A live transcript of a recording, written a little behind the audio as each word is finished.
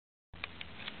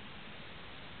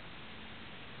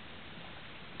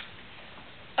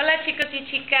Hola chicos y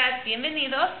chicas,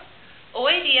 bienvenidos.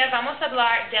 Hoy día vamos a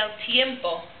hablar del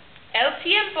tiempo. El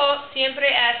tiempo siempre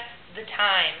es the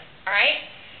time, alright?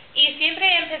 Y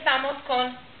siempre empezamos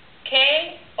con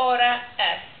 ¿qué hora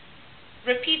es?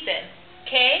 Repiten,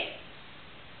 ¿qué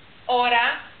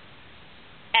hora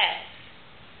es?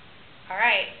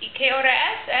 Alright, ¿y qué hora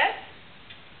es?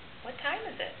 What time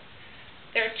is it?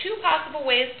 There are two possible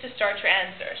ways to start your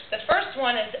answers. The first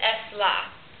one is es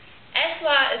la. Es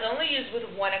la is only used with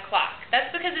 1 o'clock.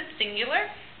 That's because it's singular,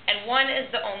 and 1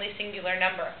 is the only singular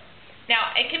number.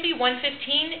 Now, it can be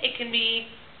 1:15, it can be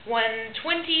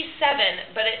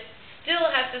 1:27, but it still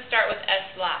has to start with es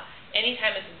la.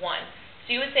 Anytime it's 1.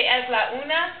 So you would say es la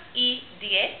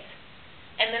 1:10.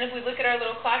 And then if we look at our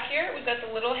little clock here, we've got the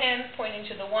little hand pointing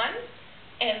to the 1,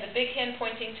 and the big hand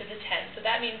pointing to the 10. So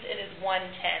that means it is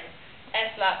 1:10.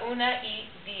 Es la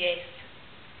 1:10.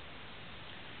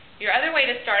 Your other way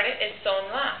to start it is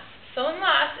son las. Son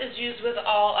las is used with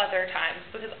all other times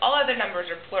because all other numbers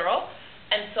are plural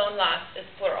and son las is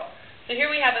plural. So here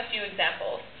we have a few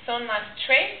examples. Son las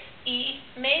 3:30.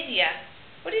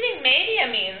 What do you think media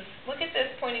means? Look at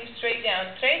this pointing straight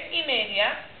down.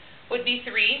 3:30 would be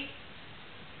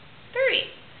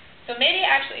 3:30. So media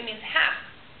actually means half.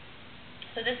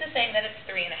 So this is saying that it's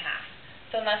 3 1/2.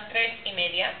 Son las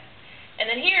 3:30. And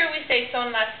then here we say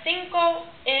son las 5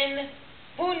 en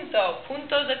punto.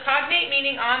 Punto is a cognate,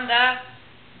 meaning on the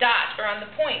dot or on the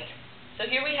point. So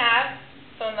here we have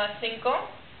son las 5.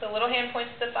 The little hand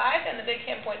points to the 5 and the big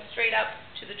hand points straight up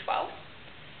to the 12.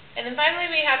 And then finally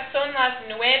we have son las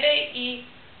 9:15.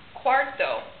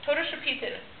 Todos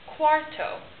repiten,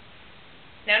 cuarto.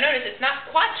 Now notice it's not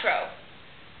cuatro.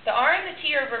 The R and the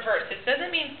T are reversed. It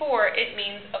doesn't mean 4, it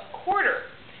means a quarter.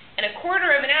 And a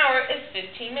quarter of an hour is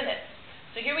 15 minutes.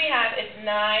 So here we have it's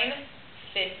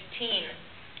 9:15.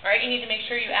 Alright, you need to make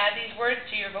sure you add these words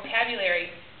to your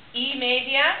vocabulary. Y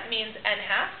media means en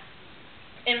half.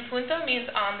 En punto means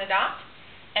on the dot.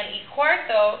 And y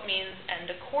cuarto means and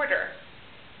a quarter,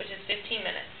 which is 15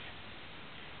 minutes.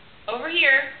 Over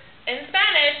here, in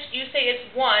Spanish, you say it's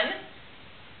 1,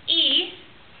 y,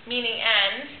 meaning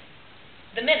and,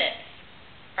 the minutes.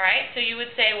 Alright, so you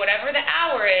would say whatever the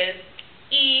hour is,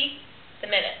 y, the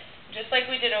minutes, just like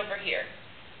we did over here.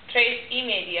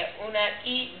 3:30,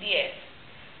 1:10.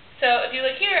 So if you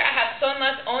look here, I have son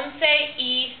las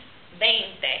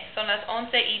 11:20. Son las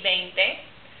 11:20.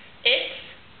 It's,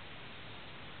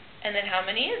 and then how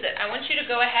many is it? I want you to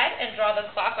go ahead and draw the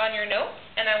clock on your notes,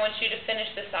 and I want you to finish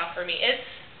this off for me. It's,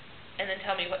 and then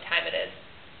tell me what time it is.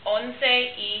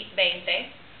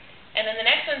 11:20. And then the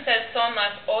next one says son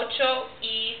las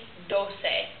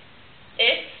 8:12.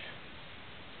 It's,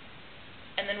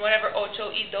 and then whatever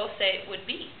 8:12 would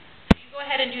be. If you go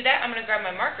ahead and do that, I'm going to grab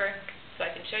my marker so I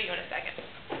can show you in a second.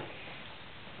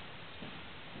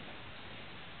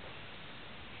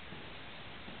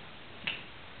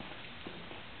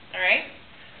 Alright,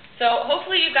 so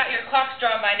hopefully you've got your clocks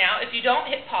drawn by now. If you don't,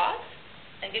 hit pause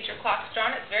and get your clocks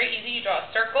drawn. It's very easy. You draw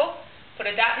a circle, put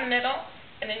a dot in the middle,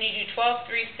 and then you do 12,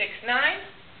 3, 6, 9.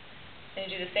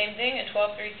 And you do the same thing in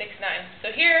 12, 3, 6, 9.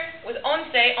 So here with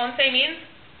once means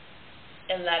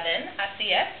 11,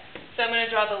 así es. So I'm going to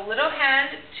draw the little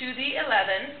hand to the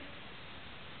 11.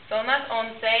 Son las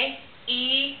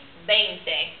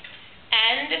 11:20.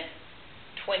 And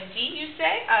 20, you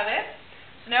say, a ver.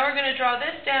 So now we're going to draw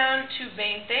this down to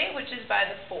 20, which is by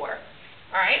the 4.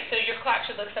 Alright, so your clock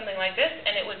should look something like this,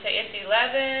 and it would say it's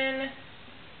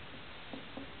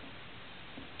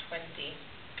 11:20.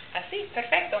 Así,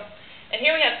 perfecto. And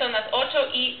here we have son las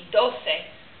 8:12.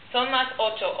 Son las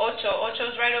 8. 8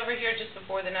 is right over here just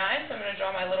before the 9, so I'm going to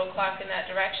draw my little clock in that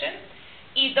direction.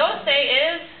 Y 12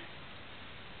 is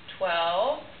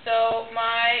 12, so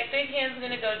my big hand's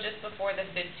going to go just before the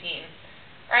 15.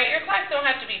 Alright, your clocks don't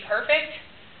have to be perfect,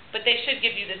 but they should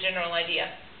give you the general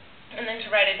idea. And then to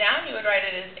write it down, you would write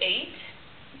it as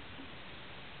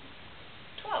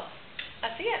 8:12.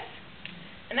 Así es.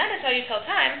 And that is how you tell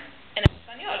time in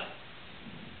Espanol.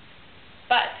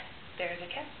 But there's a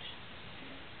catch.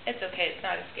 It's okay, it's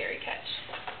not a scary catch.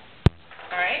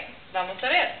 Alright, vamos a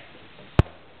ver.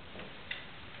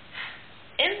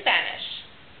 In Spanish,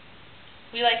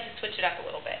 we like to switch it up a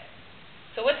little bit.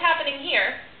 So what's happening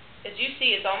here is you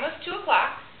see it's almost 2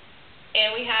 o'clock,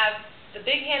 and we have the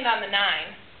big hand on the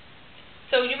 9.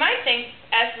 So you might think,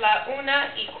 es la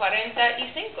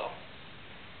 1:45.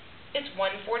 It's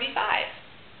 1:45.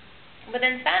 But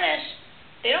in Spanish,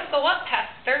 they don't go up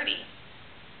past 30.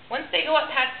 Once they go up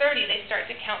past 30, they start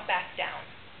to count back down,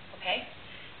 okay?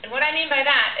 And what I mean by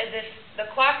that is if the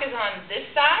clock is on this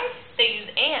side, they use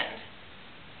and.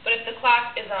 But if the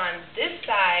clock is on this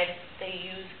side, they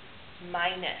use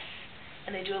minus.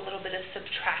 and they do a little bit of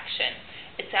subtraction.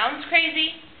 It sounds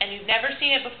crazy, and you've never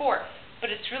seen it before, but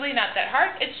it's really not that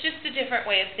hard. It's just a different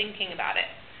way of thinking about it.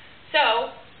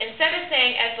 So, instead of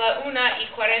saying es la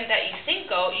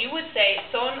 1:45, you would say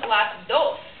son las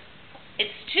 2.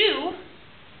 It's 2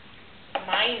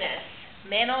 minus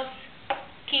menos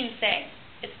 15.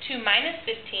 It's 2 minus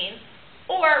 15,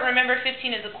 or remember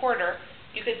 15 is a quarter.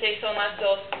 You could say son las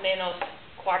 2 menos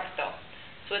cuarto.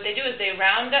 So what they do is they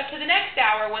round up to the next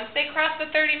hour. Once they cross the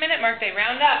 30-minute mark, they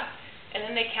round up, and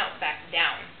then they count back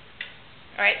down.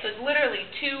 All right, so it's literally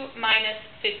 2 minus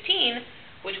 15,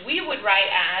 which we would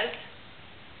write as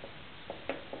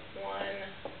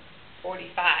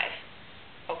 1:45.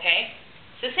 Okay?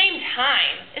 It's the same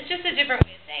time. It's just a different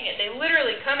way of saying it. They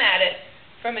literally come at it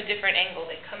from a different angle.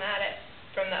 They come at it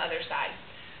from the other side.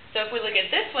 So if we look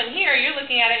at this one here, you're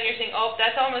looking at it and you're saying, oh,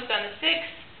 that's almost on the 6,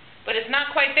 but it's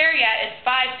not quite there yet. It's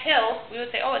 5 till. We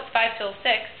would say, oh, it's 5 till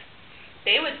 6.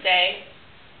 They would say,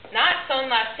 not son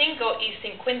las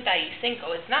 5:55.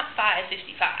 It's not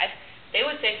 5:55. They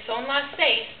would say son las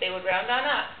 6. They would round on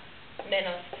up.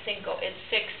 Menos 5. It's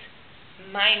 6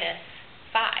 minus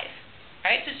 5. All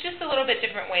right, so it's just a little bit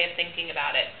different way of thinking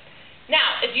about it.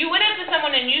 Now, if you went up to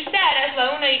someone and you said es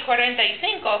la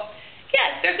 1:45,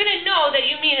 yes, they're going to know that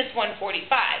you mean it's 1:45.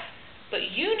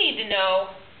 But you need to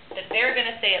know that they're going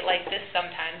to say it like this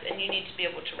sometimes, and you need to be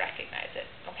able to recognize it.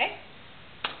 Okay?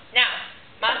 Now,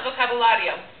 más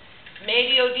vocabulario.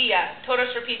 Mediodía.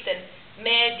 Todos repiten.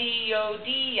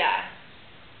 Mediodía.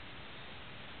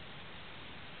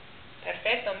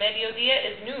 Perfecto. Mediodía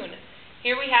is noon.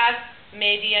 Here we have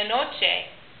medianoche.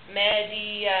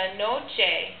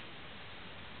 Medianoche.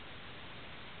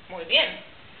 Muy bien.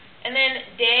 And then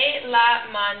de la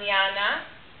mañana.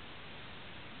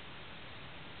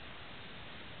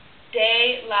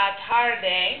 De la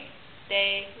tarde.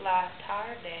 De la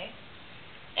tarde.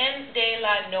 And de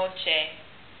la noche.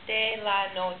 De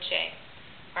la noche.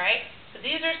 Alright? So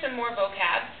these are some more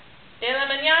vocabs. De la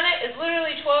mañana is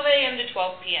literally 12 a.m. to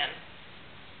 12 p.m.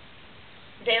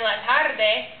 De la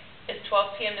tarde is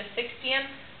 12 p.m. to 6 p.m.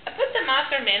 I put the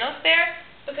más or menos there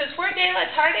because where de la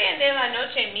tarde and de la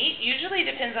noche meet usually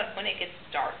depends on when it gets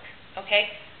dark.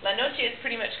 Okay? La noche is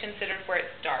pretty much considered where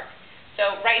it's dark.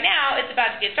 So right now it's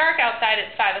about to get dark outside.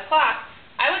 It's 5 o'clock.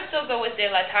 I would still go with de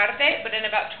la tarde, but in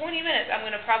about 20 minutes I'm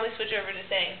going to probably switch over to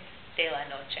saying de la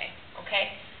noche.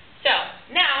 Okay? So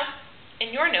now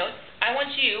in your notes I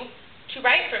want you to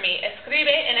write for me, escribe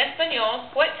en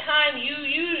español, what time you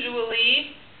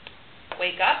usually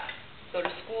wake up, go to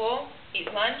school,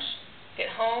 eat lunch, get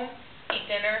home, eat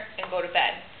dinner, and go to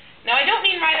bed. Now, I don't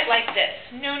mean write it like this.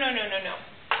 No.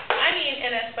 I mean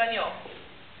en español.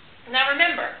 Now,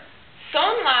 remember,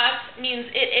 son las means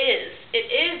it is.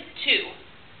 It is to.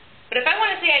 But if I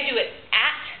want to say I do it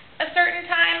at a certain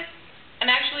time, I'm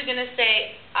actually going to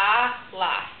say a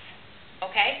las.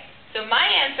 Okay? So my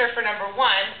answer for number 1,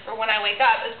 for when I wake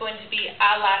up, is going to be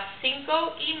a las 5:30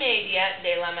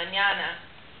 de la mañana.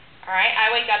 Alright, I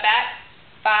wake up at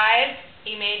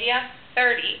 5:30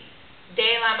 de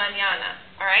la mañana.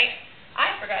 Alright,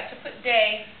 I forgot to put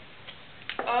de.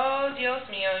 Oh, Dios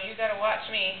mío, you gotta watch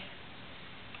me.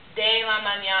 De la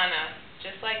mañana.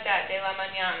 Just like that, de la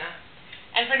mañana.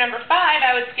 And for number 5,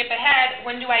 I would skip ahead.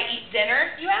 When do I eat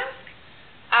dinner, you ask?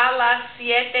 A las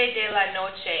 7 de la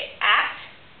noche. At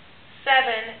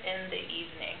 7 in the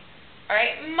evening.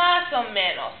 Alright, más o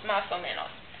menos.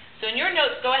 So in your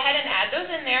notes, go ahead and add those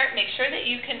in there. Make sure that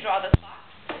you can draw the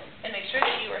clocks and make sure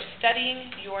that you are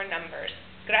studying your numbers.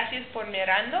 Gracias por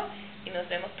mirando y nos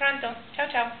vemos pronto. Chao,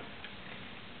 chao.